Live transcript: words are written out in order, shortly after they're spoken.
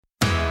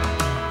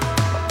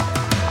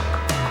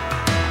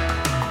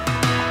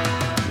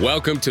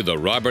Welcome to the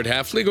Robert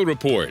Half Legal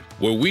Report,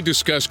 where we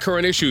discuss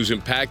current issues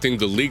impacting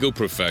the legal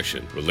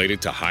profession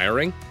related to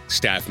hiring,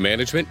 staff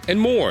management, and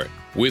more,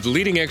 with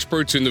leading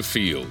experts in the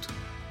field.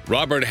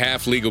 Robert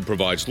Half Legal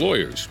provides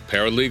lawyers,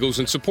 paralegals,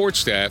 and support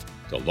staff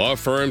to law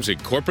firms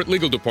and corporate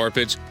legal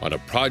departments on a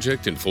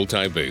project and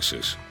full-time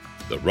basis.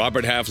 The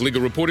Robert Half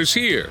Legal Report is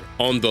here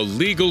on the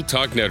Legal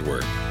Talk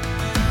Network.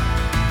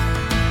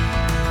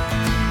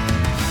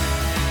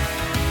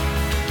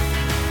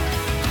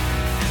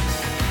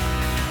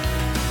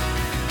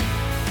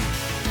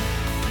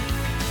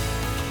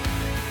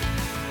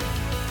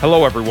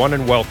 Hello, everyone,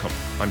 and welcome.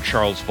 I'm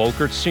Charles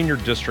Volkert, Senior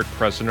District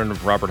President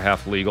of Robert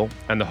Half Legal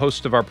and the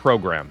host of our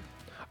program.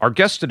 Our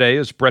guest today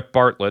is Brett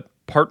Bartlett,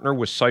 partner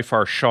with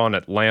Seyfarth Shaw in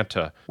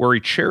Atlanta, where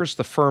he chairs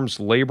the firm's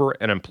Labor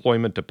and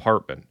Employment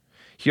Department.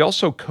 He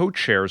also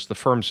co-chairs the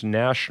firm's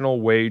National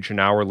Wage and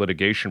Hour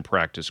Litigation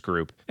Practice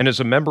Group and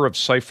is a member of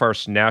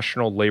Seyfarth's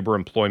National Labor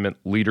Employment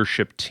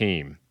Leadership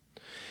Team.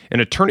 An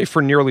attorney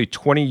for nearly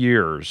 20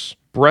 years,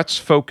 Brett's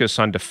focus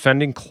on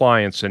defending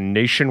clients in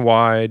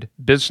nationwide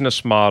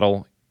business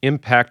model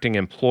impacting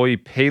employee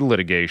pay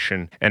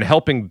litigation and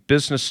helping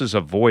businesses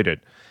avoid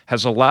it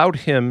has allowed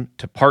him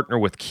to partner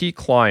with key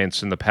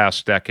clients in the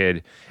past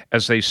decade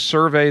as they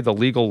survey the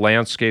legal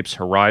landscape's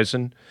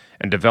horizon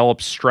and develop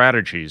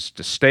strategies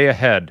to stay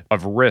ahead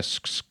of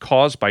risks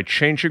caused by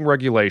changing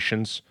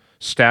regulations,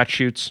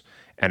 statutes,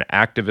 and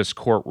activist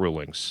court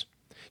rulings.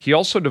 He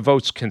also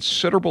devotes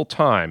considerable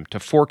time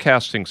to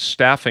forecasting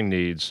staffing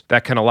needs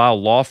that can allow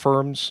law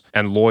firms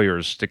and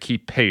lawyers to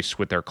keep pace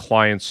with their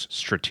clients'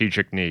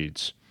 strategic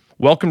needs.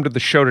 Welcome to the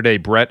show today,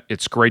 Brett.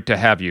 It's great to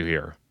have you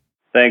here.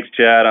 Thanks,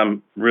 Chad.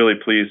 I'm really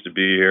pleased to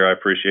be here. I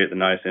appreciate the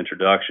nice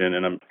introduction,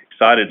 and I'm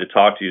excited to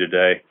talk to you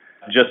today.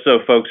 Just so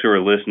folks who are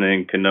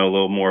listening can know a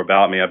little more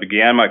about me, I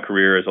began my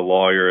career as a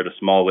lawyer at a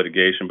small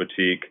litigation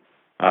boutique.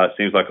 It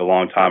seems like a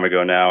long time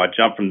ago now. I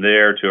jumped from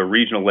there to a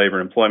regional labor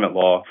employment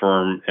law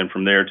firm, and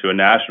from there to a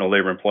national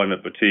labor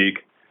employment boutique,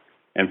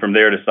 and from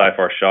there to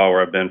Seyfarth Shaw,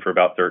 where I've been for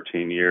about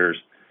 13 years.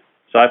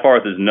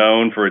 Seyfarth is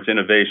known for its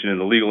innovation in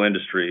the legal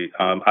industry.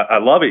 I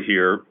love it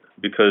here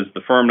because the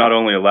firm not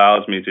only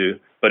allows me to,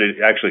 but it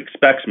actually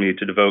expects me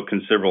to devote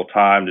considerable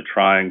time to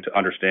trying to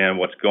understand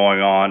what's going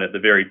on at the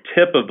very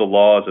tip of the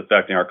laws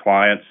affecting our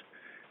clients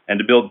and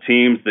to build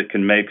teams that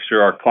can make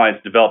sure our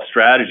clients develop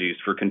strategies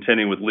for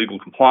contending with legal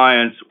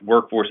compliance,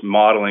 workforce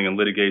modeling, and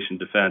litigation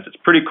defense. It's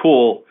pretty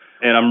cool,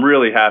 and I'm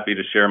really happy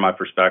to share my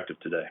perspective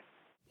today.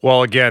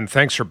 Well, again,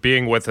 thanks for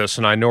being with us,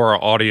 and I know our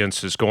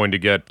audience is going to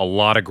get a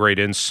lot of great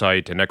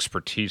insight and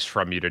expertise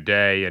from you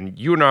today, and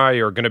you and I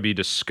are going to be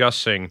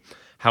discussing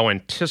how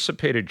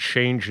anticipated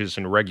changes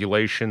in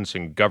regulations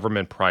and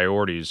government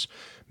priorities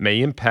may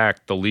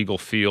impact the legal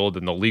field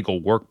and the legal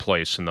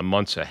workplace in the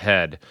months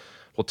ahead.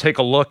 We'll take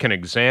a look and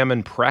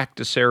examine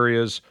practice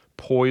areas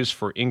poised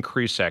for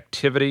increased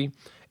activity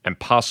and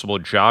possible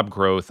job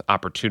growth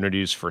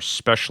opportunities for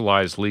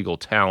specialized legal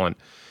talent,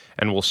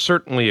 and we'll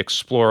certainly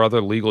explore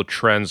other legal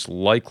trends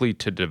likely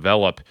to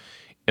develop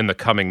in the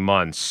coming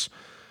months.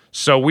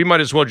 So we might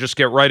as well just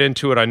get right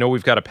into it. I know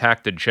we've got a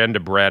packed agenda,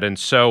 Brett, and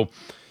so,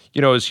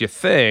 as you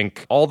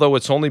think, although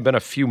it's only been a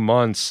few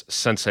months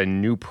since a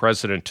new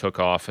president took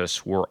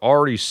office, we're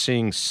already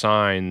seeing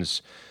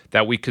signs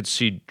that we could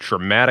see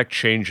dramatic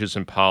changes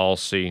in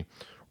policy,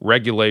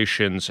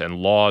 regulations, and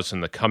laws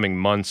in the coming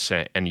months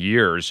and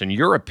years. In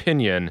your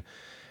opinion,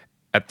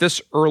 at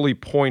this early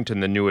point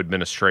in the new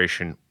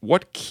administration,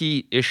 what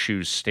key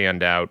issues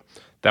stand out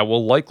that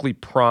will likely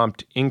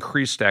prompt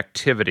increased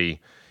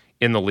activity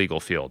in the legal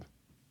field?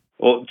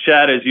 Well,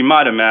 Chad, as you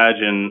might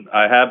imagine,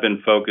 I have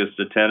been focused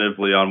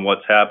attentively on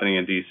what's happening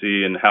in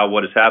D.C. and how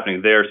what is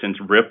happening there sends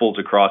ripples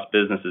across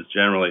businesses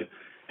generally,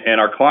 and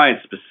our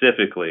clients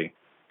specifically.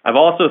 I've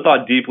also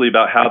thought deeply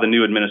about how the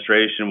new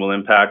administration will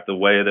impact the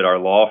way that our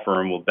law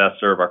firm will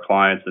best serve our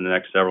clients in the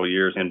next several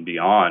years and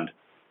beyond.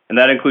 And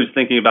that includes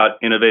thinking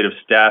about innovative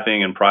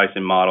staffing and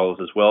pricing models,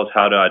 as well as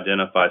how to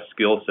identify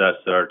skill sets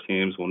that our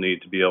teams will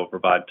need to be able to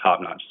provide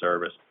top-notch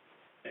service.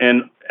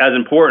 And as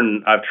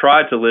important, I've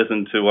tried to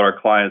listen to what our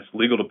clients'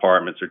 legal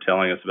departments are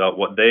telling us about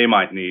what they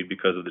might need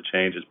because of the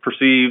changes,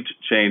 perceived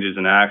changes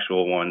and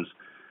actual ones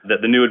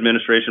that the new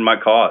administration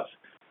might cause.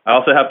 I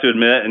also have to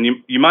admit,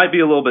 and you might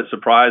be a little bit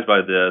surprised by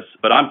this,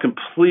 but I'm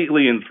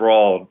completely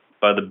enthralled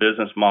by the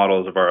business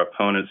models of our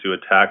opponents who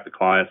attack the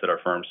clients that our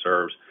firm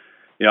serves.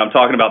 I'm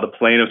talking about the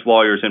plaintiffs'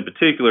 lawyers in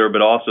particular,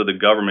 but also the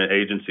government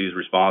agencies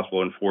responsible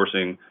for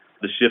enforcing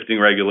the shifting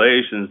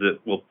regulations that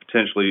will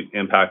potentially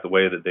impact the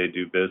way that they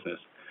do business.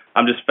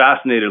 I'm just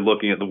fascinated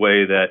looking at the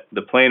way that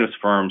the plaintiffs'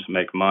 firms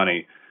make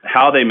money,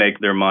 how they make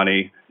their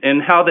money,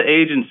 and how the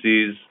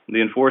agencies,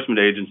 the enforcement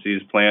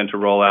agencies, plan to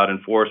roll out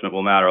enforcement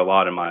will matter a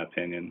lot, in my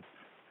opinion.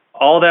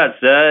 All that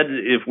said,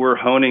 if we're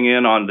honing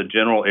in on the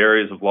general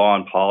areas of law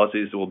and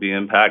policies that will be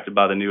impacted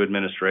by the new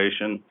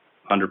administration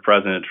under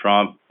President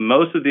Trump,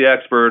 most of the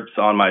experts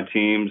on my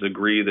teams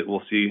agree that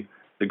we'll see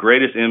the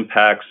greatest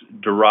impacts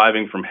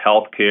deriving from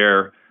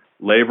healthcare,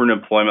 labor and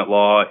employment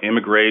law,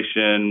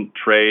 immigration,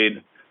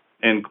 trade,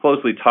 and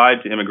closely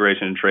tied to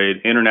immigration and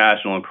trade,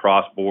 international and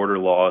cross-border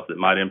laws that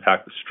might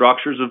impact the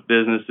structures of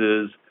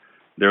businesses,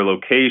 their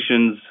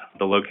locations,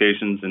 the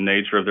locations and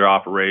nature of their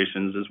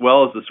operations, as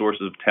well as the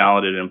sources of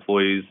talented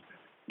employees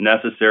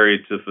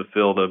necessary to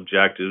fulfill the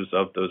objectives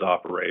of those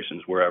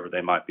operations wherever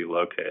they might be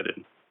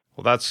located.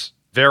 Well, that's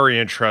very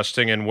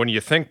interesting. And when you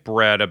think,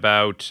 Brett,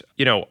 about,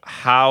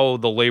 how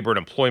the labor and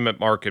employment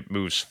market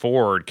moves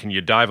forward, can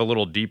you dive a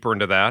little deeper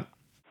into that?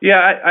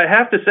 Yeah, I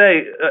have to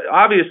say,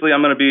 obviously,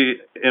 I'm going to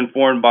be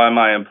informed by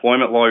my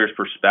employment lawyer's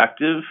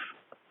perspective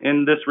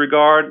in this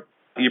regard.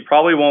 You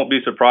probably won't be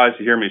surprised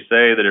to hear me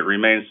say that it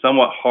remains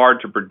somewhat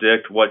hard to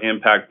predict what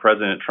impact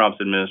President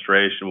Trump's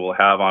administration will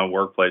have on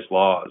workplace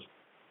laws.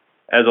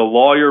 As a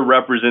lawyer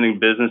representing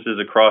businesses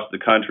across the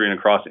country and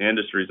across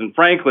industries, and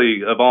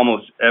frankly, of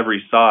almost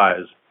every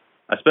size,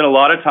 I spent a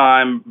lot of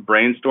time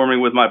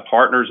brainstorming with my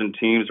partners and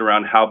teams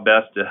around how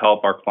best to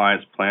help our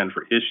clients plan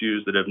for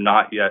issues that have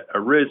not yet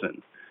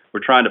arisen. We're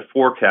trying to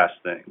forecast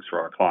things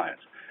for our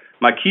clients.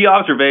 My key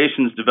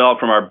observations developed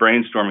from our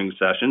brainstorming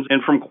sessions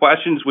and from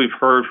questions we've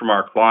heard from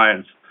our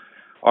clients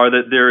are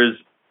that there is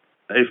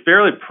a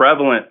fairly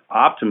prevalent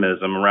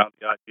optimism around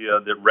the idea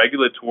that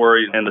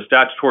regulatory and the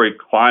statutory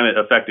climate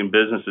affecting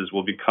businesses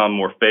will become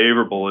more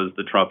favorable as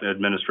the Trump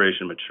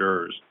administration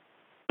matures.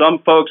 Some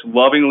folks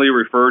lovingly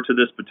refer to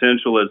this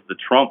potential as the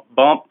Trump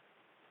bump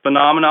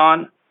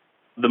phenomenon.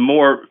 The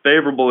more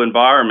favorable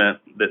environment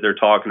that they're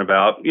talking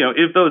about,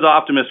 if those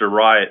optimists are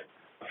right,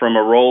 from a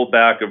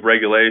rollback of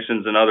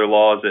regulations and other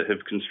laws that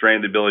have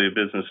constrained the ability of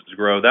businesses to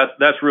grow,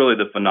 that's really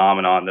the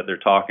phenomenon that they're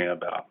talking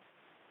about.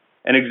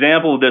 An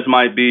example of this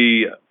might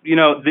be,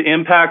 the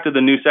impact of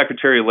the new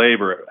Secretary of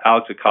Labor,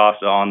 Alex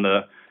Acosta, on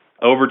the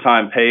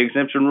overtime pay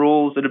exemption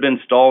rules that have been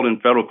stalled in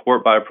federal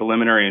court by a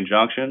preliminary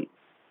injunction,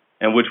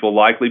 and which will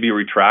likely be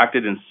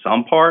retracted in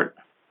some part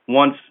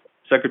once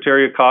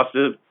Secretary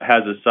Acosta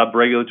has a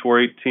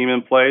sub-regulatory team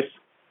in place.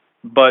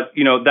 But,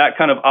 that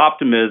kind of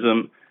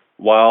optimism,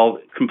 while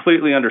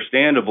completely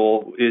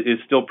understandable, is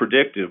still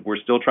predictive. We're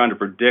still trying to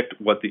predict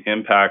what the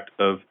impact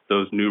of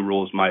those new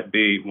rules might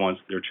be once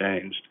they're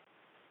changed.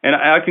 And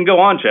I can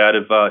go on, Chad,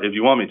 if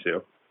you want me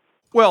to.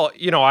 Well,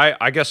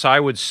 I guess I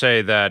would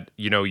say that,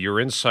 your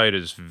insight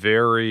is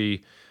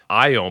very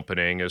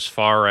eye-opening as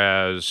far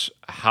as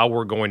how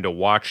we're going to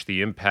watch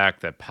the impact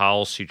that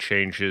policy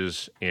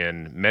changes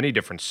in many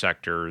different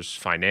sectors,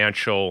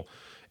 financial,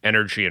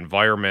 energy,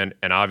 environment,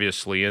 and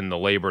obviously in the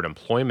labor and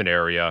employment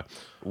area,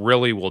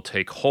 really will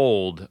take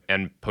hold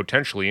and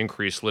potentially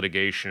increase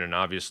litigation and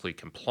obviously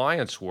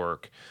compliance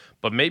work.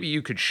 But maybe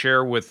you could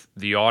share with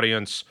the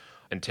audience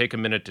and take a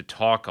minute to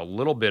talk a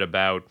little bit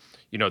about,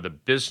 the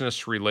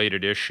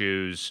business-related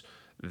issues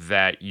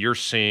that you're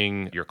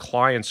seeing your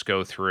clients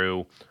go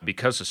through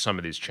because of some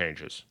of these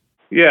changes.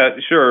 Yeah,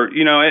 sure.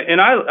 And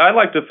I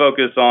like to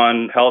focus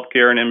on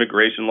healthcare and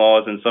immigration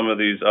laws and some of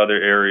these other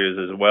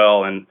areas as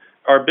well. And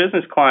our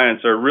business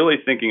clients are really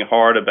thinking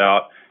hard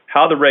about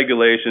how the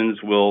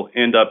regulations will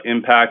end up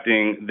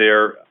impacting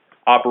their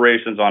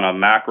operations on a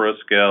macro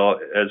scale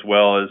as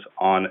well as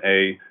on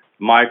a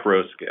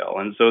micro scale.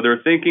 And so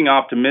they're thinking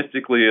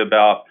optimistically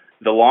about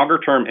the longer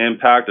term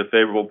impact of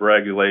favorable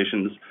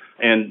regulations.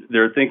 And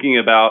they're thinking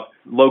about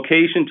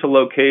location to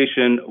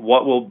location,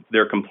 what will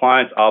their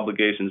compliance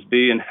obligations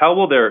be, and how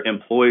will their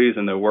employees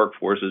and their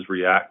workforces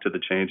react to the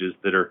changes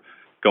that are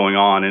going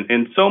on.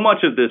 And so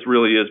much of this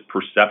really is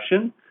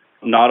perception.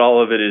 Not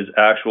all of it is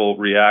actual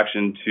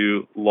reaction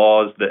to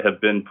laws that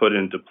have been put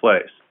into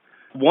place.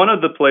 One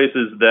of the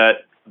places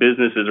that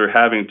businesses are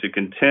having to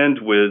contend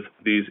with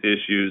these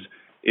issues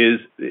is,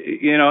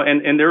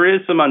 and there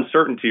is some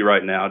uncertainty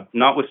right now,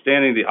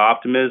 notwithstanding the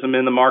optimism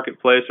in the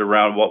marketplace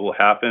around what will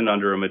happen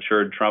under a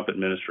matured Trump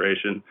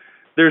administration.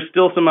 There's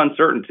still some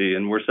uncertainty,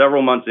 and we're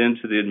several months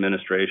into the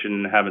administration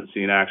and haven't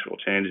seen actual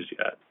changes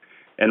yet.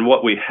 And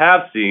what we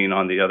have seen,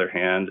 on the other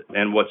hand,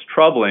 and what's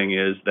troubling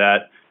is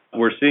that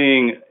we're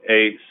seeing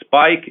a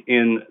spike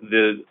in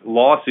the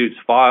lawsuits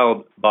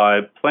filed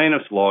by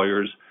plaintiffs'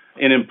 lawyers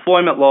in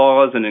employment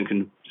laws and in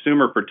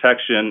consumer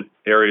protection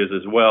areas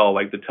as well,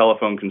 like the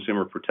Telephone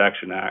Consumer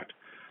Protection Act,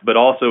 but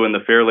also in the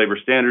Fair Labor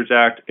Standards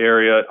Act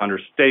area under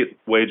state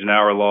wage and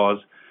hour laws.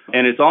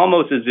 And it's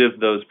almost as if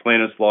those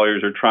plaintiffs'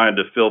 lawyers are trying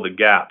to fill the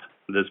gap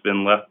that's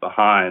been left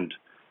behind,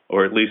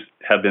 or at least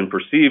have been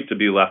perceived to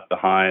be left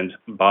behind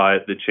by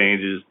the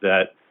changes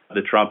that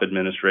the Trump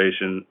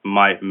administration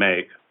might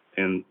make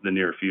in the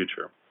near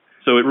future.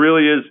 So it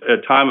really is a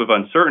time of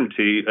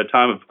uncertainty, a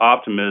time of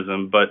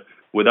optimism, but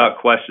without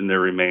question, there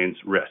remains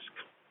risk.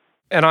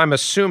 And I'm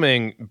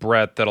assuming,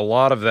 Brett, that a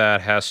lot of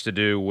that has to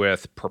do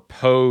with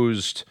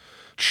proposed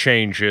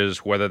changes,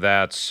 whether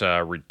that's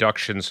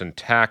reductions in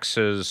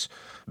taxes,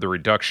 the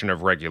reduction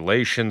of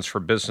regulations for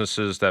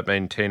businesses that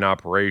maintain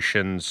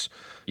operations.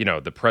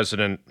 The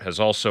president has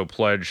also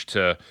pledged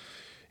to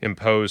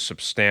impose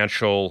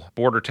substantial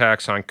border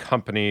tax on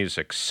companies,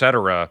 et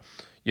cetera.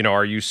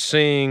 Are you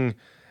seeing,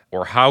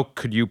 or how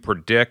could you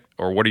predict,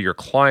 or what are your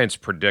clients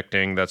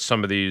predicting that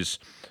some of these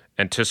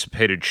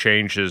anticipated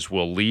changes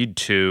will lead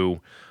to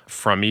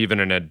from even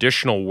an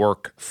additional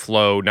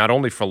workflow, not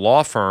only for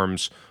law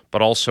firms,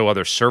 but also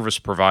other service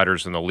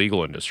providers in the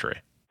legal industry?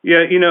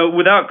 Yeah,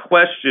 without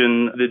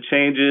question, the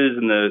changes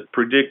and the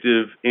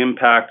predictive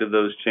impact of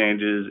those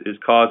changes is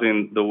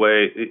causing the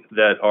way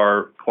that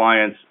our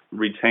clients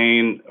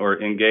retain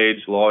or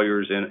engage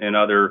lawyers and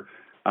other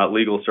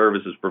legal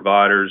services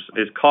providers,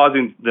 is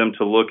causing them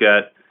to look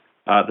at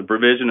the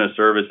provision of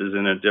services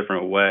in a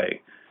different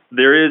way.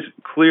 There is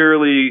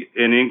clearly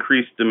an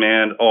increased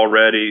demand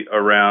already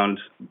around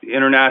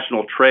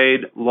international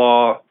trade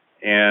law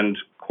and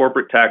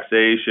corporate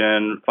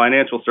taxation,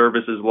 financial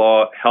services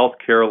law,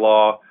 healthcare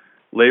law,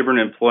 labor and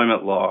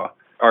employment law.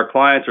 Our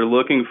clients are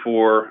looking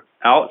for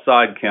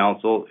outside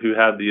counsel who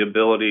have the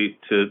ability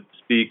to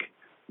speak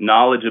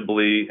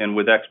knowledgeably and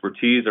with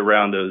expertise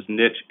around those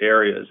niche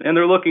areas. And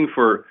they're looking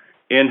for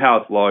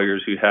in-house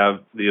lawyers who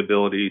have the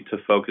ability to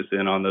focus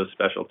in on those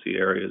specialty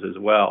areas as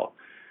well.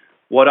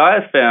 What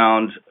I've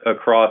found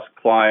across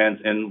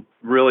clients and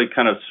really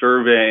kind of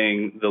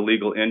surveying the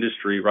legal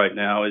industry right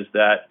now is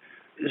that,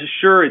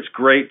 sure, it's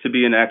great to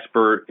be an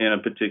expert in a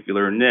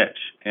particular niche.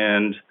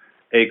 And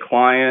a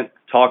client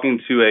talking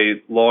to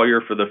a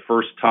lawyer for the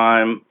first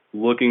time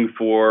looking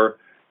for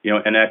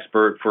an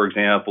expert, for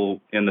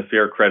example, in the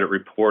Fair Credit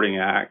Reporting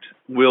Act,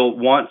 will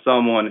want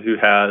someone who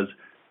has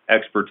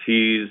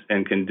expertise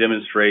and can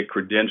demonstrate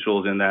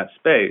credentials in that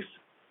space.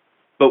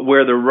 But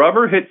where the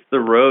rubber hits the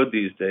road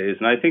these days,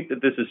 and I think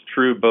that this is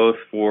true both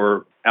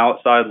for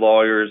outside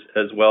lawyers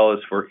as well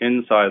as for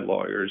inside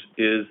lawyers,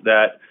 is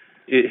that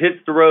it hits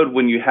the road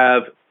when you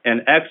have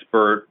an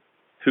expert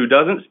who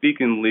doesn't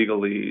speak in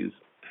legalese,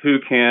 who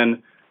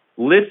can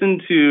listen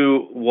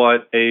to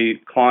what a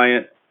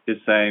client is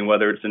saying,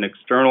 whether it's an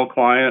external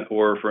client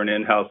or for an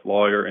in-house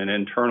lawyer, an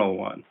internal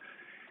one,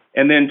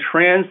 and then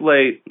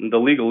translate the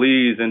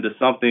legalese into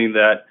something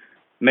that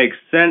makes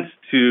sense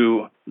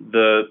to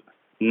the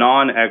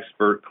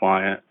non-expert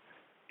client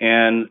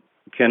and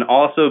can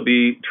also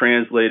be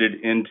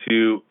translated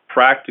into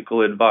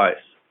practical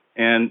advice.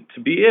 And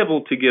to be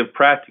able to give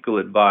practical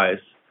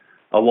advice,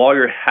 a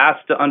lawyer has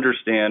to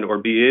understand or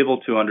be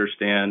able to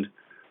understand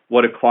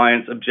what a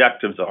client's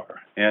objectives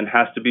are and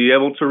has to be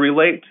able to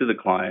relate to the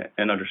client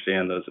and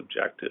understand those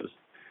objectives.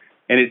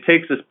 And it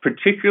takes this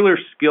particular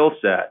skill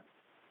set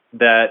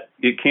that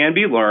it can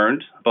be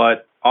learned,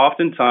 but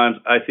oftentimes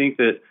I think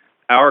that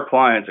our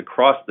clients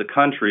across the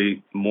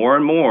country more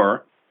and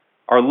more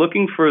are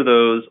looking for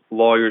those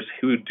lawyers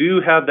who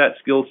do have that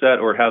skill set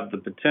or have the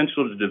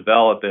potential to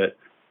develop it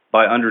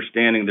by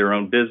understanding their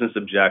own business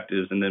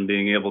objectives and then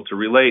being able to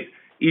relate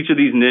each of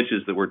these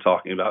niches that we're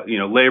talking about,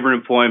 labor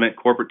and employment,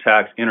 corporate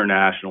tax,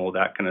 international,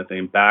 that kind of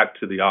thing, back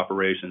to the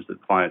operations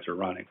that clients are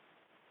running.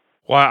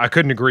 Well, I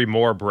couldn't agree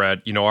more, Brett.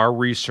 Our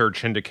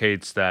research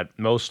indicates that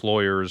most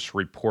lawyers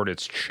report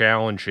it's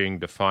challenging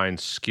to find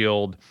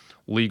skilled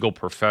legal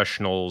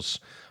professionals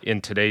in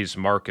today's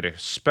market,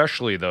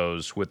 especially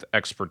those with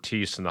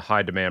expertise in the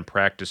high-demand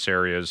practice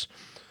areas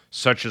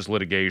such as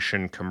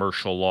litigation,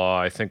 commercial law.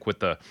 I think with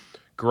the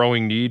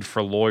growing need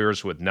for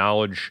lawyers with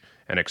knowledge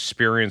and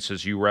experience,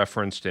 as you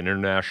referenced, in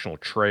international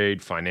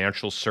trade,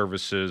 financial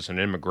services, and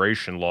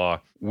immigration law,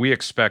 we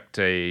expect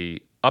a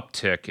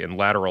uptick in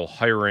lateral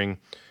hiring.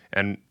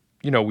 And,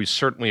 we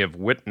certainly have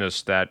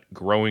witnessed that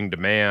growing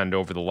demand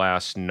over the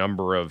last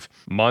number of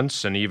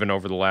months and even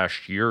over the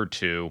last year or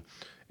two,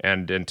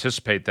 and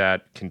anticipate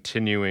that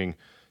continuing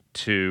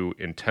to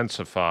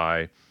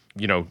intensify,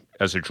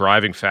 as a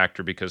driving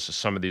factor because of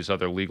some of these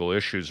other legal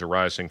issues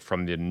arising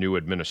from the new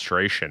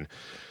administration.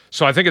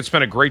 So I think it's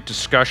been a great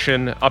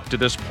discussion up to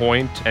this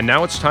point, and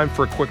now it's time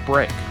for a quick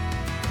break.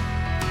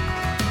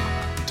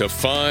 To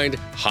find,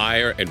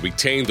 hire, and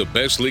retain the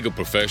best legal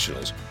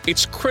professionals,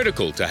 it's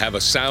critical to have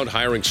a sound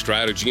hiring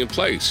strategy in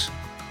place.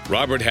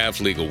 Robert Half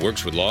Legal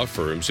works with law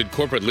firms and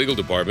corporate legal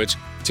departments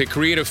to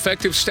create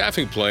effective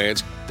staffing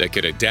plans that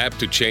can adapt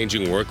to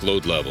changing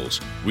workload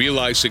levels,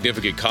 realize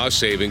significant cost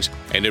savings,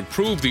 and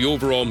improve the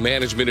overall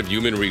management of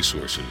human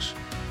resources.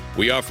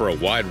 We offer a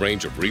wide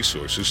range of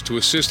resources to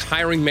assist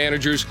hiring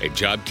managers and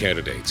job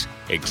candidates,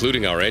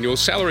 including our annual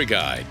salary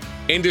guide,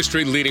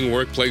 industry-leading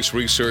workplace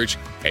research,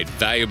 and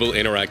valuable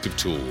interactive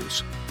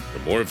tools. For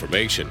more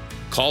information,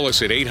 call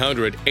us at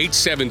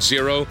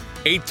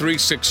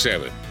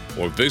 800-870-8367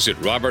 or visit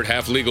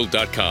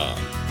roberthalflegal.com.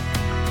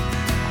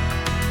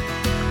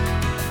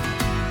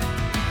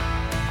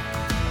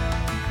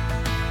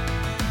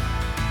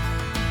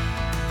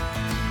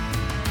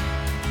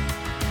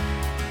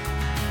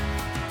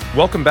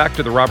 Welcome back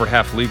to the Robert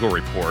Half Legal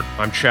Report.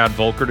 I'm Chad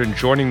Volkert, and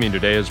joining me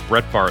today is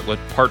Brett Bartlett,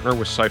 partner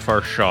with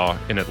Seyfarth Shaw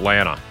in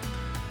Atlanta.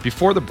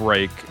 Before the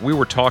break, we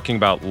were talking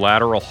about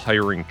lateral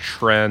hiring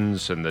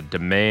trends and the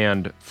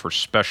demand for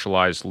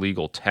specialized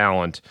legal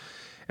talent.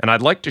 And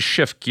I'd like to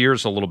shift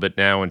gears a little bit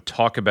now and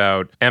talk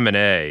about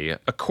M&A.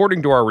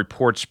 According to our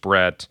reports,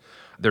 Brett,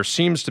 there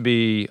seems to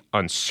be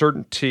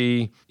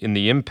uncertainty in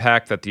the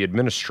impact that the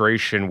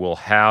administration will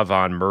have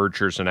on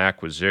mergers and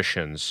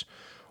acquisitions.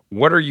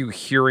 What are you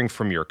hearing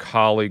from your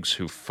colleagues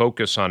who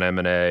focus on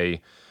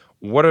M&A?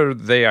 What are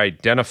they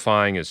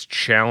identifying as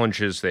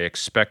challenges they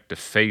expect to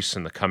face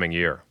in the coming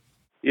year?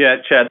 Yeah,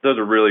 Chad, those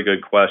are really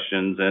good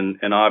questions.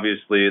 And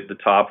obviously at the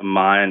top of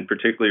mind,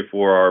 particularly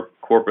for our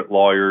corporate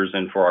lawyers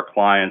and for our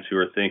clients who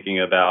are thinking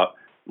about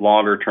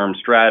longer term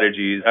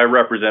strategies. I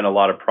represent a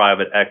lot of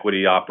private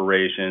equity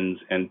operations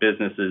and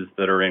businesses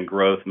that are in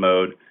growth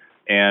mode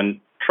and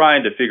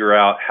trying to figure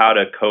out how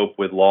to cope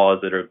with laws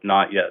that have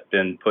not yet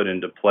been put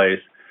into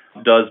place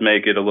does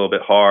make it a little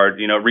bit hard.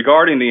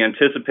 Regarding the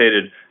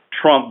anticipated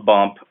Trump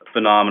bump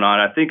phenomenon,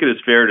 I think it is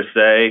fair to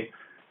say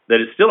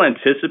that it's still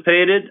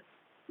anticipated.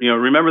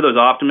 Remember those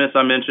optimists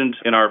I mentioned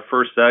in our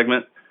first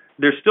segment?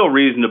 There's still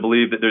reason to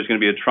believe that there's going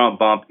to be a Trump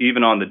bump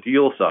even on the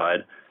deal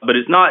side, but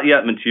it's not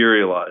yet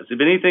materialized.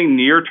 If anything,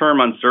 near-term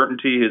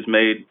uncertainty has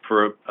made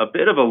for a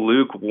bit of a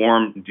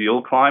lukewarm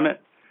deal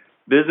climate.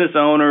 Business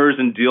owners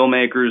and deal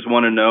makers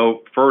want to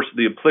know, first,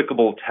 the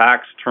applicable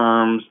tax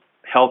terms,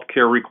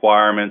 healthcare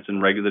requirements,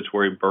 and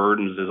regulatory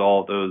burdens, as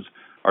all of those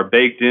are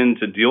baked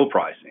into deal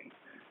pricing.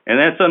 And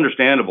that's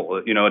understandable.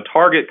 A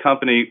target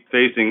company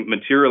facing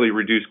materially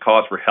reduced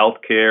costs for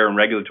healthcare and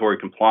regulatory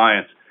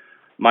compliance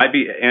might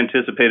be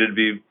anticipated to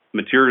be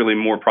materially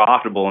more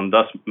profitable and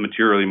thus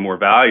materially more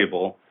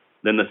valuable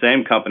than the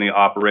same company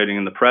operating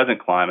in the present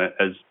climate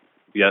as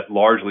yet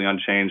largely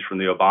unchanged from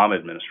the Obama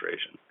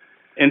administration.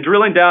 And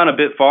drilling down a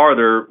bit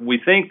farther, we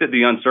think that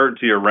the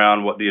uncertainty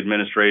around what the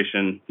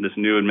administration, this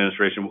new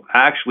administration, will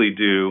actually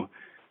do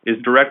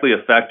is directly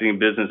affecting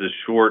businesses'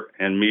 short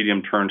and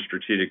medium-term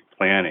strategic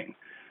planning.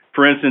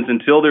 For instance,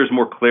 until there's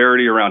more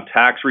clarity around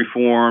tax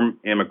reform,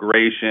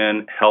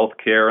 immigration,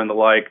 healthcare, and the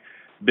like,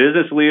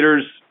 business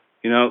leaders,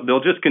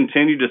 they'll just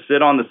continue to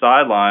sit on the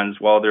sidelines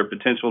while their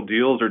potential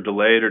deals are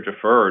delayed or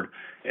deferred.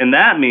 And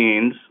that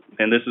means,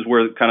 and this is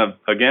where kind of,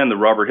 again, the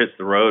rubber hits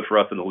the road for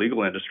us in the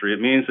legal industry,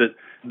 it means that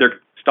they're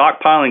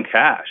stockpiling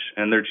cash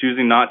and they're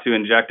choosing not to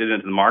inject it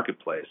into the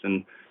marketplace.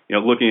 And,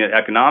 looking at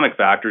economic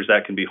factors,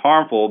 that can be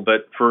harmful.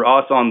 But for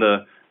us on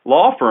the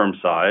law firm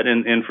side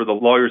and for the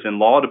lawyers in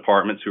law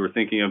departments who are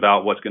thinking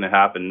about what's going to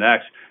happen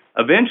next,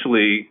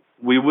 eventually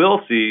we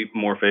will see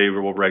more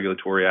favorable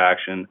regulatory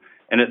action.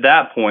 And at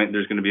that point,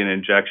 there's going to be an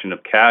injection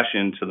of cash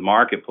into the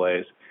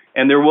marketplace,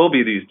 and there will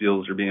be these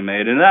deals are being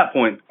made. And at that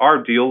point,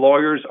 our deal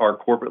lawyers, our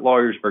corporate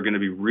lawyers are going to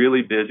be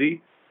really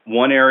busy.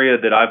 One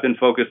area that I've been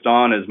focused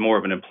on as more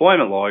of an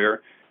employment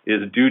lawyer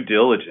is due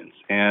diligence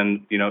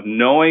and,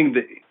 knowing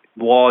the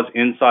laws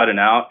inside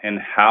and out and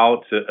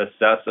how to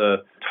assess a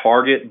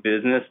target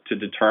business to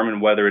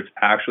determine whether it's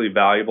actually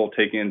valuable,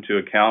 taking into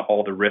account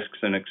all the risks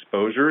and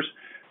exposures.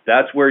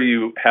 That's where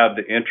you have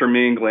the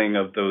intermingling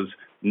of those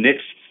niche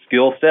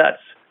skill sets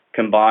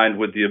combined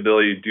with the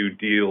ability to do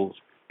deals.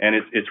 And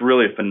it's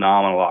really a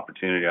phenomenal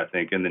opportunity, I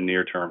think, in the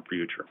near-term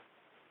future.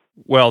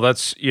 Well,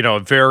 that's,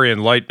 very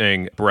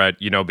enlightening, Brett,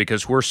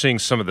 because we're seeing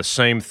some of the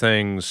same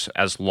things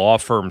as law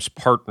firms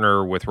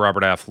partner with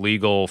Robert Half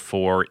Legal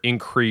for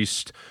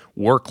increased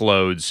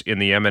workloads in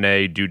the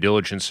M&A due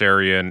diligence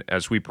area, and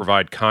as we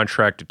provide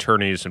contract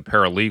attorneys and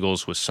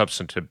paralegals with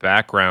substantive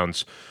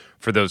backgrounds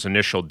for those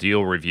initial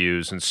deal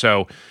reviews. And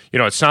so,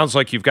 it sounds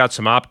like you've got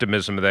some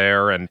optimism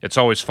there, and it's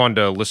always fun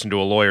to listen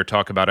to a lawyer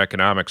talk about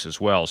economics as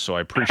well. So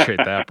I appreciate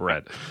that,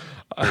 Brett.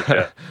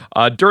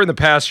 During the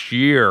past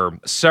year,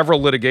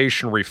 several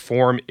litigation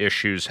reform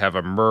issues have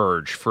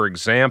emerged. For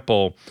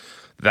example,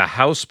 the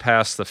House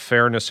passed the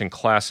Fairness in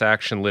Class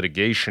Action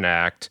Litigation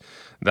Act.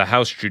 The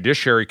House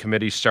Judiciary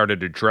Committee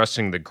started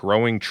addressing the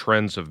growing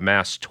trends of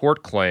mass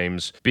tort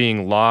claims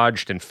being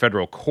lodged in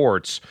federal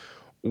courts.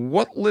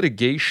 What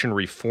litigation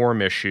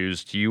reform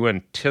issues do you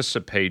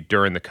anticipate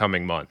during the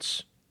coming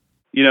months?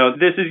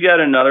 This is yet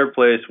another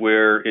place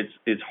where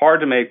it's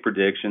hard to make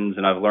predictions,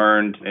 and I've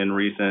learned in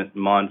recent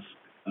months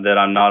that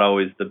I'm not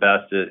always the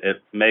best at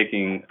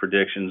making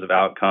predictions of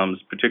outcomes,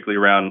 particularly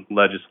around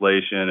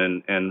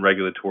legislation and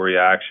regulatory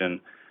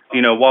action.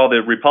 While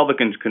the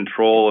Republicans'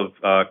 control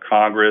of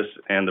Congress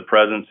and the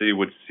presidency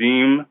would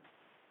seem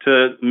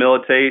to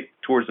militate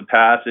towards the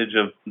passage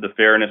of the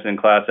Fairness in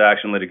Class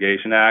Action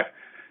Litigation Act,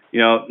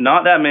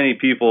 not that many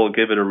people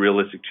give it a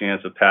realistic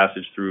chance of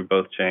passage through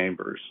both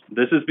chambers.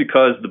 This is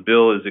because the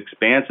bill is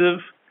expansive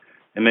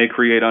and may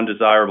create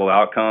undesirable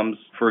outcomes.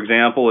 For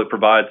example, it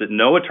provides that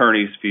no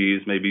attorney's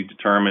fees may be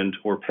determined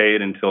or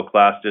paid until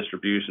class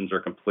distributions are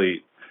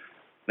complete.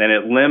 And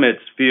it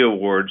limits fee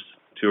awards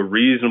to a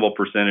reasonable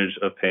percentage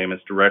of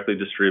payments directly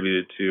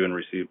distributed to and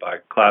received by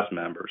class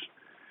members.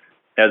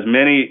 As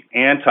many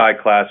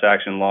anti-class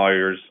action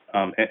lawyers,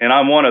 and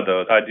I'm one of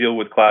those, I deal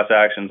with class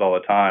actions all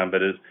the time,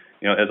 but as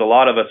a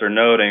lot of us are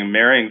noting,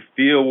 marrying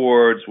fee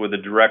awards with a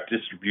direct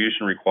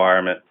distribution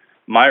requirement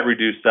might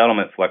reduce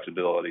settlement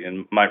flexibility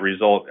and might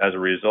result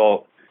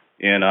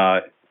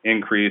in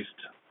increased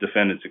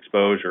defendant's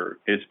exposure.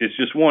 It's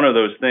just one of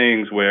those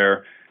things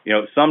where,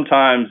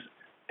 sometimes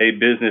a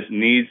business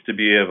needs to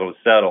be able to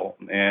settle.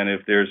 And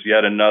if there's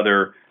yet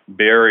another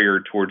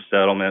barrier towards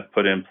settlement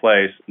put in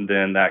place,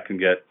 then that can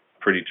get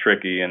pretty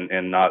tricky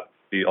and not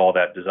be all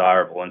that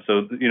desirable. And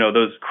so,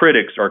 those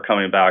critics are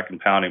coming back and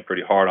pounding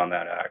pretty hard on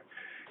that act.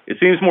 It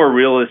seems more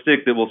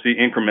realistic that we'll see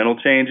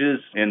incremental changes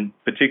in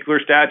particular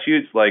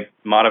statutes, like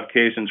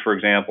modifications, for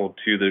example,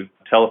 to the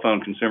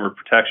Telephone Consumer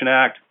Protection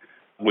Act,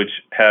 which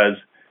has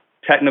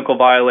technical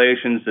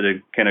violations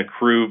that can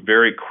accrue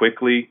very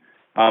quickly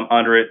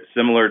under it,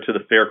 similar to the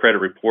Fair Credit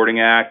Reporting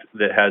Act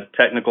that has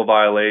technical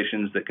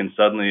violations that can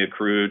suddenly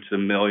accrue to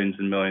millions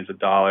and millions of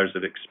dollars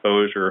of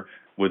exposure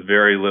with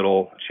very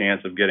little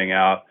chance of getting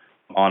out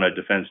on a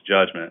defense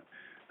judgment.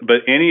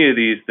 But any of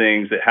these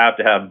things that have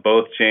to have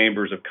both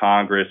chambers of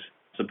Congress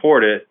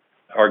support it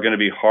are going to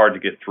be hard to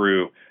get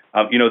through.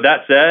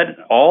 That said,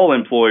 all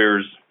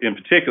employers, in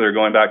particular,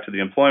 going back to the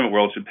employment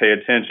world, should pay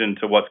attention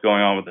to what's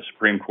going on with the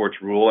Supreme Court's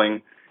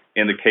ruling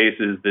in the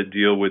cases that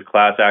deal with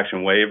class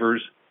action waivers,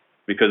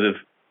 because if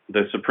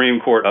the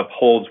Supreme Court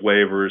upholds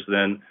waivers,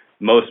 then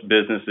most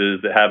businesses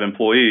that have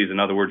employees, in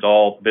other words,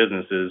 all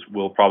businesses,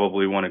 will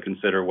probably want to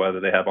consider whether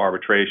they have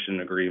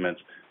arbitration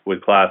agreements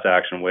with class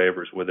action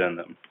waivers within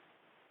them.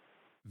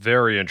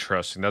 Very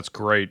interesting. That's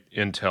great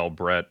intel,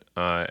 Brett,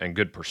 and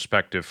good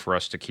perspective for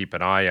us to keep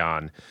an eye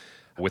on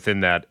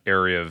within that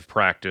area of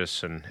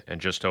practice and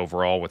just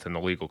overall within the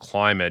legal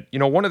climate.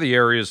 One of the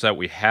areas that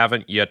we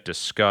haven't yet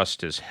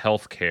discussed is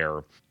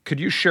healthcare. Could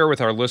you share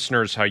with our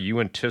listeners how you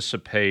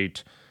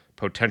anticipate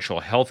potential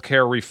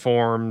healthcare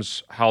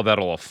reforms, how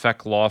that'll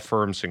affect law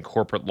firms and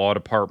corporate law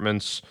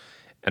departments,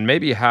 and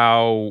maybe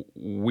how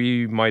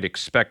we might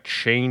expect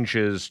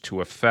changes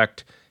to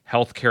affect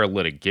healthcare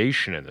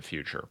litigation in the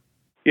future?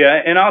 Yeah,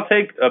 and I'll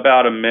take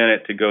about a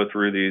minute to go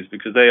through these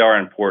because they are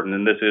important,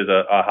 and this is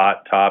a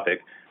hot topic.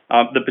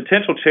 The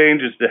potential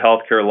changes to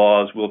healthcare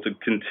laws will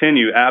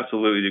continue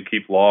absolutely to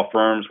keep law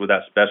firms with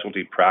that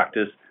specialty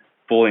practice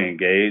fully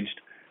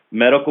engaged.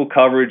 Medical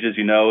coverage, as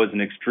you know, is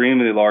an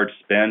extremely large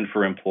spend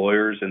for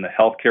employers, and the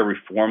healthcare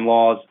reform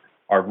laws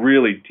are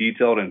really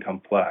detailed and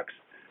complex.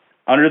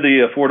 Under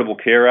the Affordable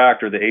Care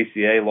Act or the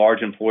ACA,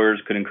 large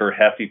employers could incur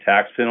hefty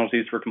tax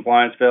penalties for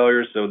compliance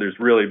failures, so there's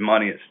really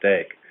money at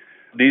stake.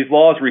 These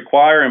laws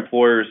require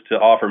employers to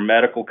offer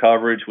medical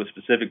coverage with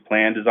specific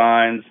plan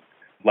designs,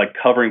 like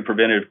covering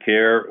preventative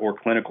care or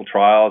clinical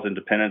trials in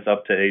dependents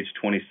up to age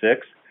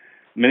 26.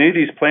 Many of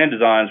these plan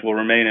designs will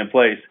remain in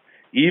place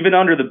even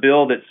under the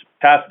bill that's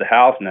passed the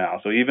House now,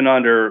 so even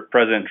under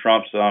President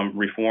Trump's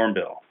reform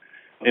bill.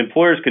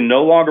 Employers can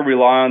no longer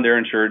rely on their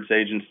insurance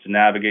agents to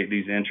navigate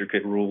these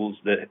intricate rules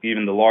that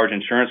even the large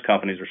insurance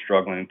companies are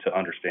struggling to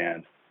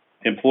understand.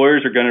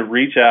 Employers are going to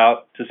reach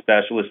out to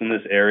specialists in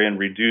this area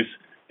and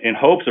in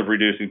hopes of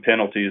reducing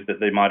penalties that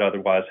they might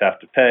otherwise have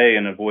to pay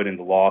and avoiding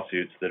the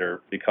lawsuits that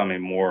are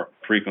becoming more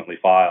frequently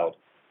filed.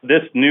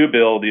 This new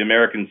bill, the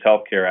Americans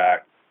Health Care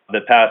Act,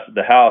 that passed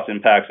the House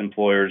impacts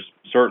employers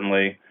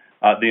certainly.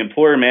 The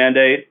employer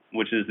mandate,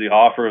 which is the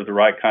offer of the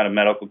right kind of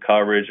medical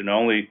coverage and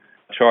only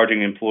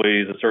charging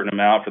employees a certain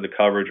amount for the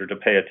coverage or to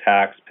pay a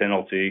tax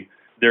penalty.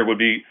 There would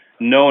be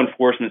no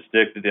enforcement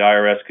stick that the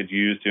IRS could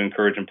use to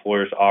encourage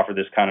employers to offer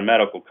this kind of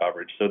medical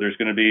coverage. So there's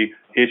going to be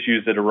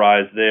issues that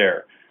arise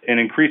there. An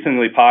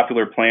increasingly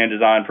popular plan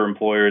design for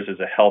employers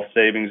is a health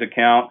savings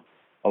account,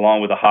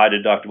 along with a high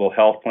deductible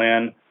health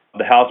plan.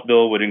 The House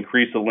bill would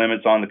increase the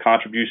limits on the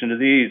contribution to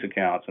these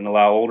accounts and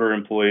allow older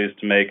employees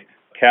to make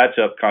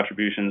catch-up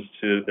contributions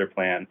to their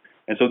plan.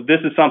 And so this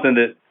is something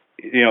that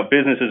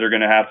businesses are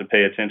going to have to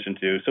pay attention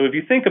to. So if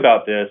you think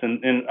about this,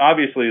 and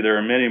obviously there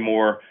are many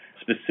more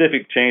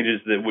specific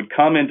changes that would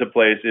come into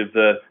place if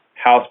the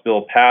House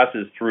bill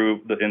passes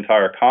through the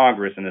entire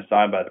Congress and is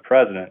signed by the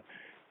president,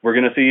 we're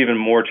going to see even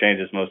more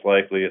changes most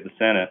likely at the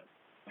Senate.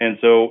 And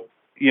so,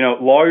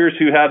 lawyers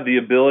who have the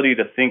ability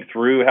to think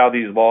through how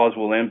these laws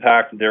will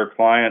impact their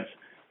clients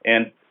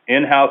and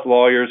in-house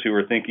lawyers who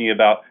are thinking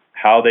about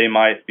how they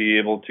might be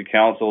able to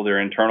counsel their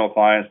internal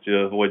clients to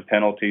avoid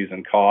penalties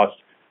and costs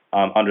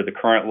under the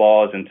current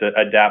laws and to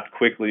adapt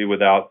quickly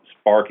without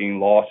sparking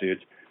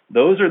lawsuits.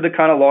 Those are the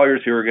kind of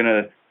lawyers who are going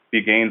to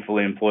be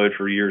gainfully employed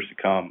for years to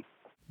come.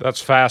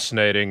 That's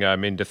fascinating. I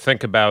mean, to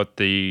think about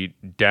the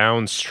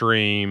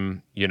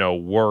downstream,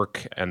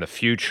 work and the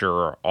future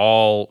are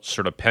all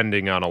sort of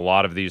pending on a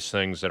lot of these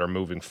things that are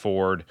moving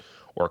forward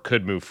or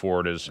could move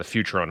forward as the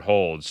future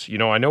unfolds.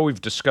 I know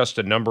we've discussed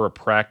a number of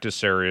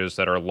practice areas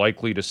that are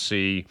likely to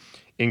see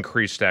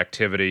increased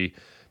activity: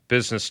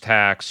 business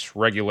tax,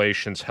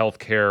 regulations,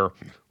 healthcare,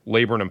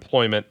 labor and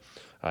employment,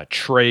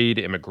 trade,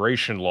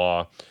 immigration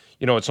law.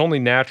 It's only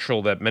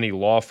natural that many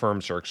law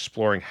firms are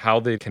exploring how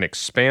they can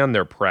expand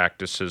their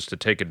practices to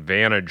take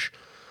advantage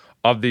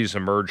of these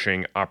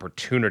emerging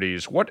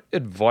opportunities. What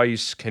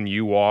advice can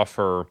you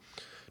offer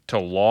to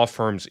law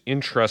firms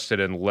interested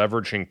in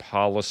leveraging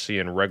policy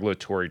and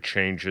regulatory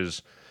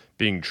changes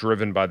being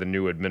driven by the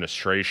new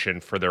administration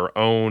for their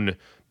own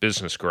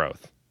business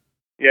growth?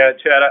 Yeah,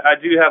 Chad, I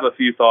do have a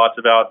few thoughts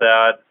about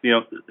that.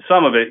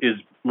 Some of it is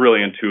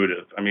really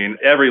intuitive. I mean,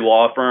 every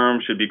law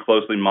firm should be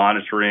closely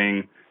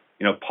monitoring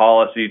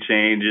policy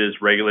changes,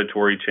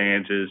 regulatory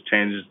changes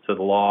to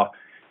the law.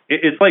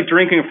 It's like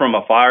drinking from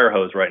a fire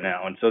hose right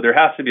now. And so there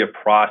has to be a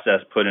process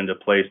put into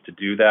place to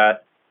do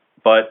that.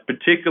 But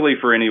particularly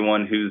for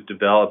anyone who's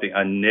developing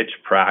a niche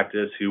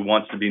practice, who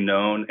wants to be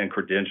known and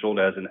credentialed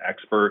as an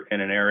expert in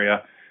an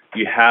area,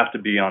 you have to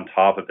be on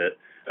top of it.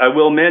 I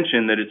will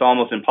mention that it's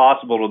almost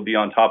impossible to be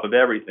on top of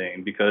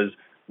everything, because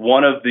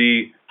one of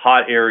the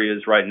hot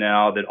areas right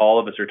now that all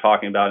of us are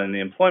talking about in the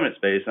employment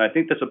space, and I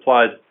think this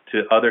applies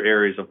to other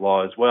areas of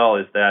law as well,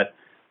 is that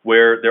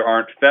where there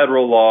aren't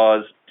federal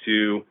laws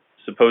to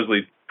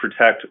supposedly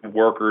protect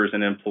workers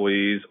and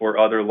employees, or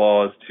other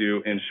laws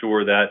to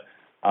ensure that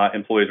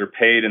employees are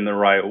paid in the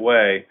right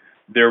way,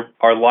 there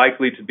are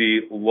likely to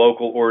be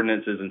local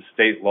ordinances and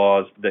state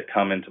laws that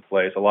come into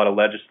place. A lot of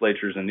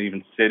legislatures and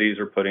even cities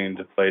are putting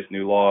into place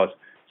new laws.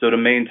 So to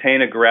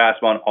maintain a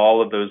grasp on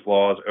all of those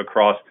laws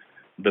across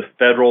the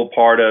federal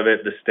part of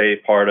it, the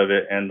state part of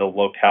it, and the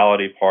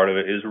locality part of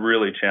it is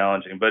really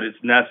challenging, but it's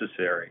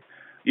necessary.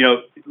 You know,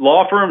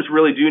 law firms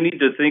really do need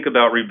to think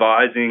about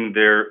revising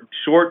their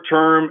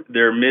short-term,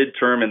 their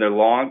mid-term, and their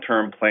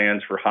long-term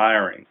plans for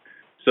hiring.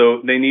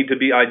 So they need to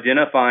be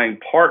identifying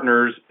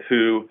partners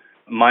who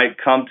might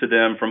come to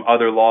them from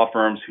other law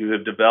firms who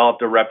have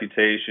developed a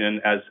reputation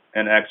as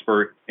an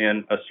expert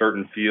in a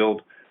certain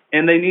field.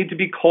 And they need to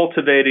be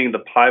cultivating the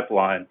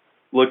pipeline,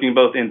 looking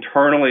both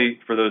internally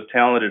for those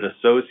talented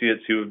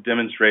associates who have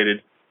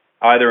demonstrated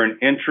either an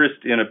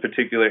interest in a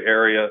particular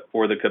area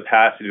or the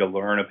capacity to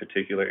learn a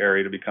particular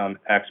area to become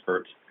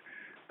experts.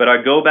 But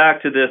I go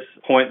back to this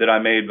point that I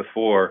made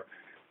before.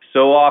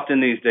 So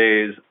often these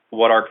days,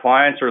 what our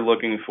clients are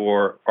looking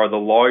for are the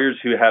lawyers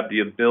who have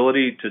the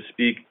ability to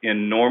speak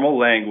in normal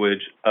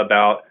language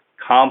about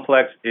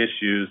complex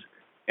issues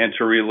and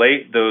to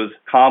relate those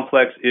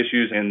complex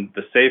issues and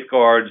the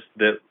safeguards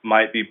that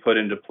might be put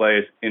into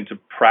place into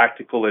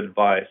practical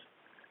advice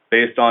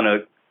based on a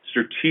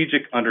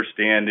strategic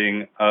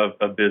understanding of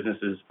a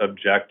business's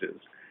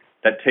objectives.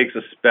 That takes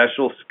a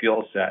special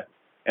skill set.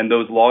 And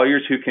those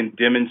lawyers who can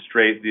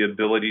demonstrate the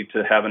ability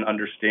to have an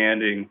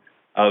understanding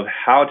of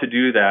how to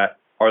do that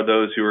are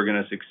those who are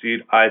going to succeed,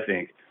 I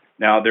think.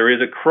 Now, there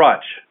is a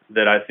crutch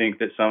that I think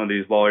that some of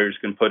these lawyers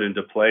can put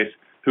into place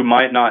who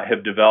might not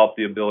have developed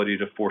the ability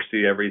to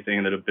foresee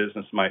everything that a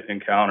business might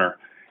encounter.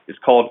 It's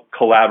called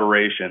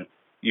collaboration.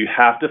 You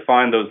have to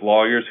find those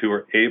lawyers who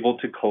are able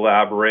to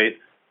collaborate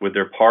with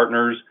their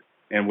partners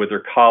and with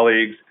their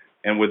colleagues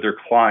and with their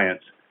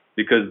clients,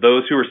 because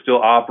those who are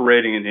still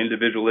operating in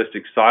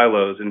individualistic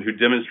silos and who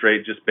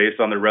demonstrate just based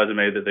on their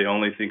resume that they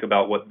only think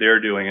about what they're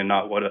doing and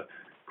not what a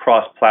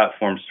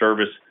cross-platform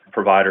service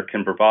provider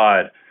can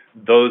provide,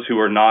 those who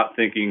are not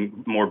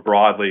thinking more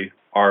broadly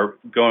are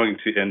going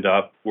to end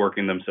up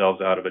working themselves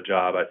out of a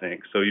job, I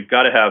think. So you've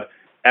got to have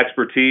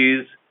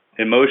expertise,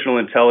 emotional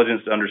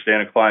intelligence to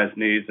understand a client's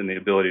needs, and the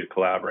ability to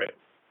collaborate.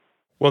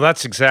 Well,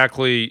 that's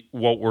exactly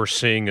what we're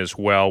seeing as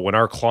well. When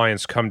our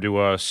clients come to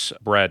us,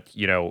 Brett,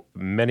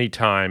 many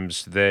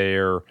times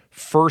their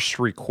first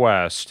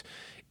request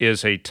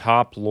is a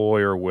top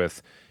lawyer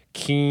with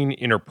keen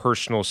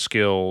interpersonal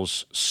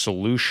skills,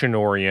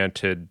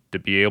 solution-oriented, to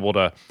be able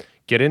to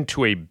get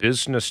into a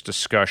business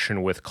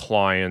discussion with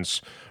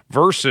clients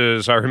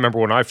versus, I remember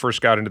when I first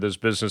got into this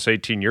business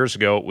 18 years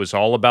ago, it was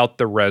all about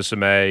the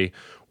resume.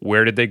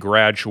 Where did they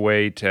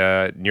graduate,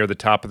 near the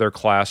top of their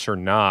class or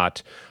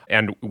not?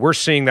 And we're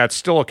seeing that's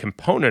still a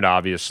component,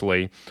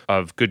 obviously,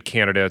 of good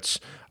candidates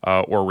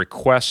or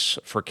requests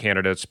for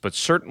candidates, but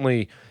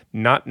certainly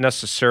not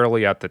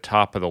necessarily at the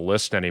top of the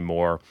list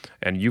anymore.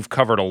 And you've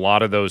covered a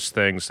lot of those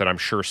things that I'm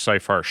sure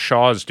Seyfarth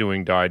Shaw is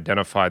doing to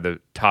identify the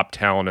top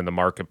talent in the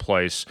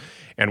marketplace.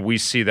 And we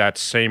see that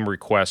same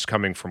request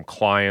coming from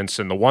clients.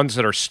 And the ones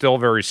that are still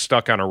very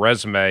stuck on a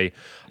resume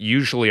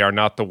usually are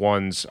not the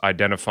ones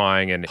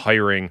identifying and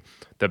hiring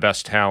the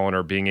best talent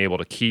or being able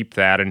to keep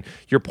that. And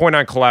your point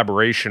on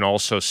collaboration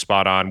also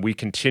spot on. We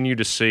continue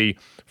to see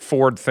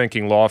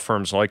forward-thinking law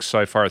firms like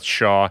Seyfarth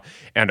Shaw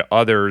and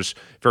others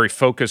very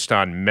focused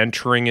on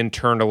mentoring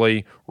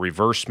internally,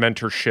 reverse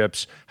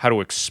mentorships, how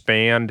to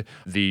expand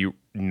the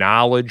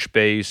knowledge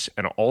base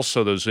and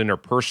also those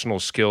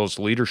interpersonal skills,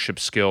 leadership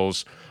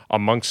skills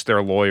amongst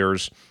their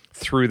lawyers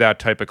through that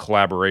type of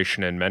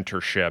collaboration and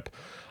mentorship.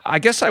 I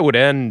guess I would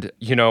end,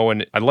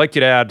 and I'd like you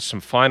to add some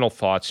final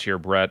thoughts here,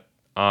 Brett,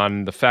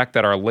 on the fact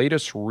that our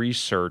latest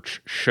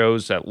research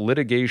shows that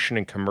litigation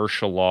and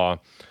commercial law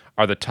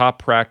are the top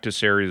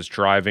practice areas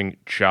driving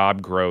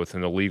job growth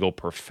in the legal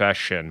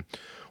profession.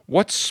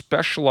 What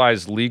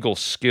specialized legal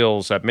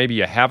skills that maybe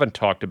you haven't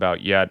talked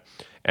about yet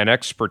and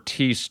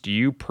expertise do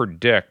you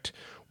predict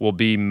will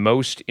be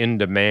most in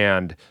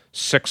demand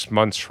 6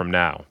 months from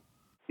now?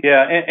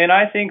 Yeah, and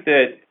I think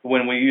that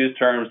when we use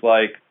terms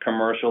like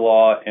commercial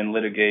law and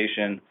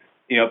litigation,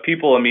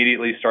 people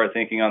immediately start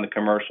thinking on the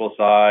commercial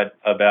side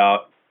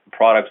about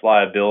products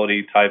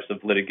liability types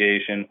of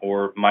litigation,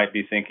 or might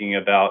be thinking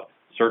about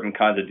certain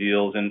kinds of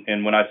deals.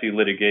 And when I see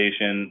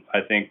litigation,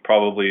 I think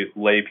probably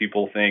lay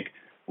people think,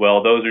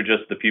 well, those are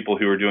just the people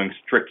who are doing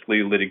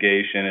strictly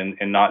litigation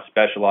and not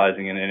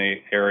specializing in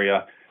any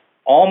area.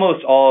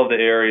 Almost all of the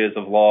areas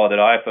of law that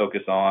I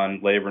focus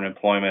on, labor and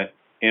employment,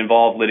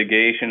 involve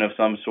litigation of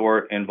some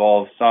sort,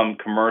 involve some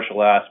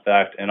commercial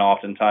aspect, and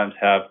oftentimes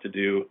have to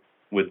do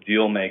with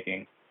deal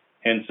making.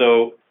 And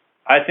so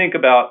I think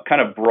about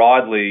kind of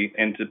broadly,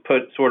 and to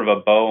put sort of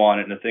a bow on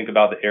it, and to think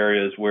about the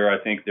areas where I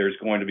think there's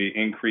going to be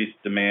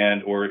increased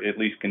demand, or at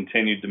least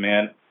continued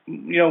demand,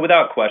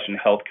 without question,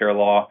 healthcare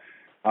law.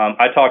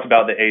 I talked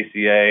about the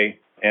ACA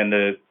and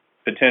the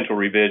potential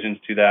revisions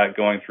to that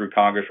going through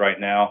Congress right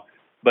now.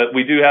 But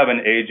we do have an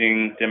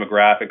aging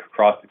demographic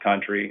across the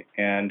country,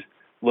 and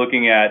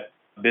looking at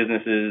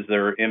businesses that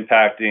are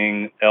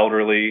impacting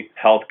elderly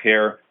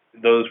healthcare,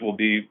 those will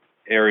be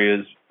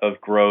areas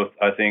of growth,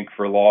 I think,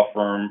 for law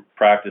firm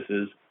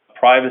practices.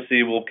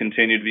 Privacy will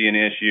continue to be an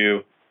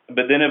issue.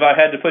 But then if I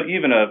had to put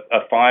even a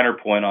finer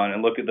point on it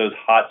and look at those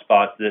hot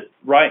spots that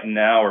right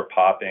now are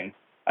popping,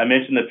 I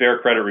mentioned the Fair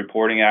Credit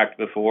Reporting Act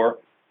before.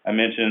 I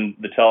mentioned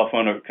the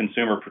Telephone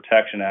Consumer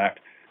Protection Act.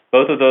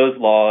 Both of those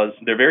laws,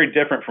 they're very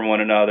different from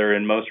one another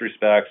in most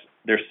respects.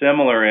 They're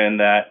similar in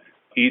that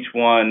each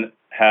one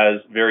has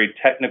very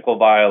technical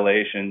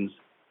violations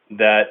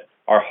that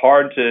are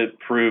hard to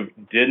prove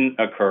didn't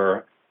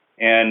occur.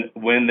 And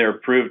when they're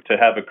proved to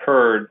have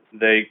occurred,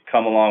 they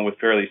come along with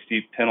fairly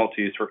steep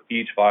penalties for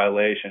each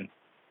violation.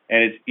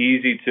 And it's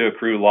easy to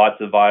accrue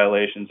lots of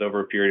violations over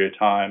a period of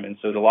time. And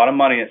so there's a lot of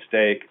money at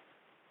stake.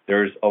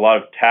 There's a lot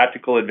of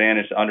tactical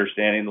advantage to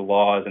understanding the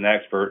law as an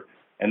expert.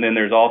 And then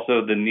there's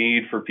also the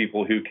need for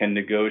people who can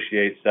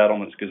negotiate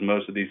settlements, because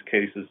most of these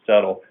cases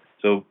settle.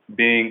 So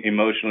being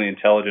emotionally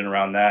intelligent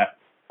around that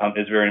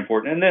is very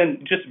important. And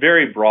then just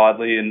very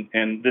broadly,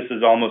 and this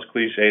is almost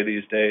cliche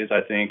these days,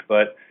 I think,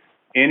 but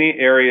any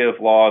area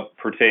of law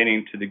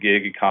pertaining to the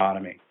gig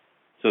economy.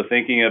 So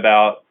thinking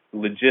about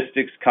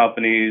logistics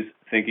companies,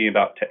 thinking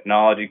about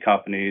technology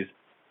companies,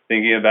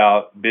 thinking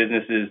about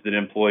businesses that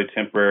employ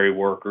temporary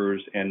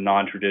workers and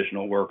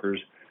non-traditional workers,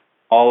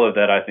 all of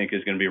that, I think,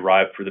 is going to be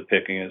ripe for the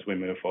picking as we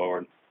move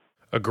forward.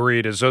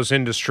 Agreed. As those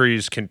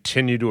industries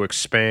continue to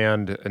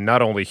expand, and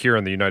not only here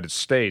in the United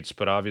States,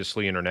 but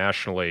obviously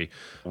internationally,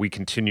 we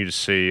continue to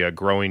see a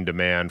growing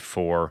demand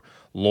for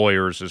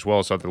lawyers as well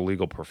as other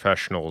legal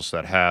professionals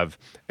that have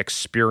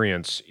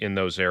experience in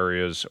those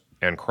areas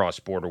and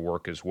cross-border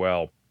work as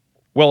well.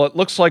 Well, it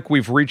looks like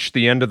we've reached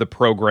the end of the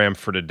program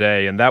for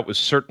today, and that was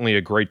certainly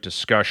a great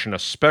discussion. A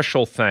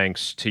special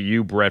thanks to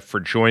you, Brett, for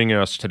joining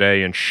us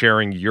today and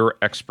sharing your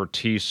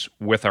expertise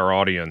with our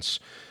audience.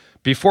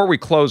 Before we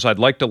close, I'd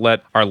like to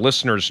let our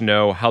listeners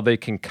know how they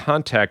can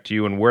contact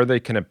you and where they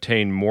can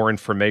obtain more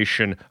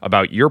information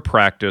about your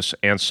practice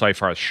and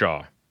Seyfarth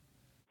Shaw.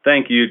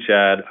 Thank you,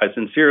 Chad. I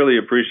sincerely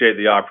appreciate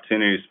the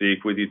opportunity to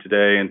speak with you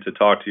today and to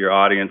talk to your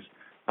audience.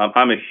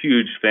 I'm a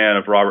huge fan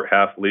of Robert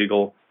Half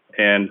Legal,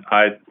 and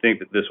I think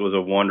that this was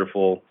a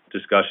wonderful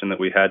discussion that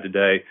we had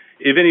today.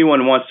 If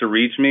anyone wants to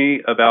reach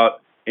me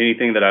about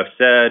anything that I've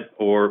said,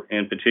 or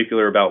in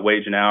particular about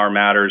wage and hour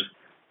matters,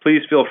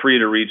 please feel free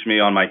to reach me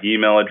on my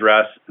email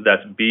address.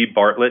 That's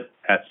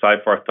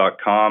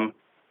bbartlett@seyfarth.com,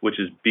 which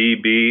is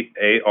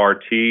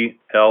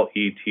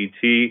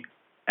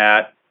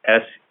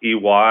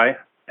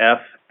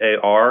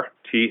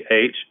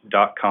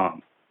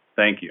BBARTLETT@SEYFARTH.com.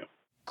 Thank you.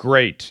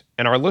 Great.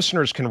 And our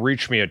listeners can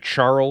reach me at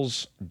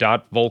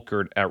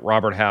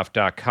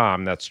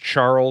charles.volkert@roberthalf.com. That's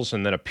Charles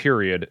and then a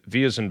period,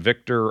 V as in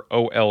Victor,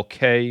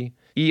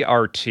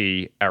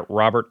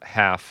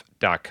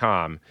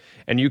 OLKERT@roberthalf.com.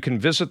 And you can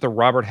visit the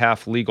Robert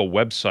Half Legal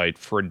website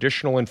for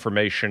additional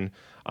information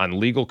on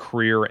legal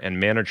career and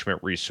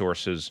management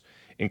resources,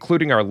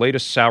 including our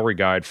latest salary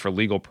guide for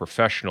legal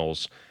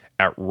professionals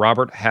at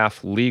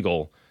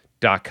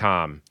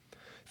roberthalflegal.com.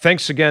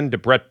 Thanks again to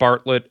Brett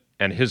Bartlett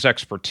and his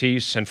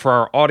expertise, and for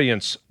our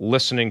audience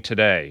listening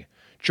today.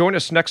 Join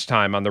us next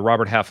time on the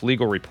Robert Half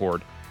Legal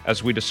Report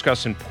as we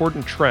discuss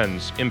important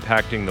trends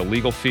impacting the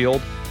legal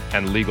field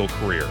and legal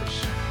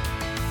careers.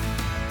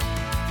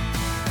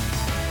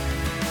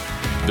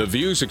 The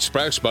views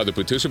expressed by the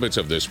participants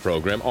of this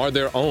program are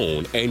their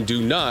own and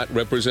do not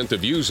represent the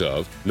views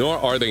of, nor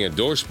are they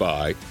endorsed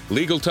by,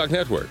 Legal Talk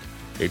Network,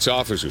 its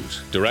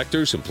officers,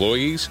 directors,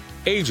 employees,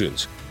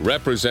 agents,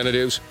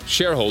 representatives,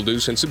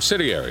 shareholders, and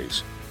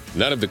subsidiaries.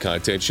 None of the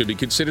content should be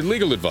considered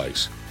legal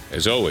advice.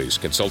 As always,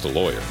 consult a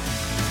lawyer.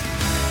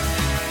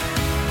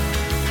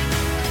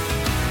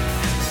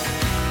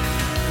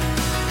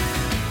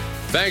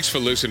 Thanks for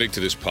listening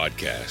to this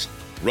podcast.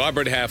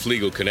 Robert Half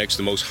Legal connects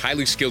the most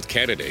highly skilled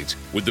candidates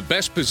with the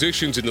best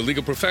positions in the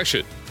legal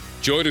profession.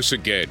 Join us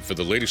again for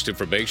the latest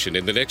information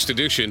in the next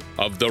edition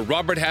of the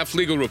Robert Half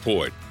Legal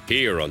Report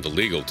here on the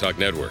Legal Talk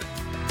Network.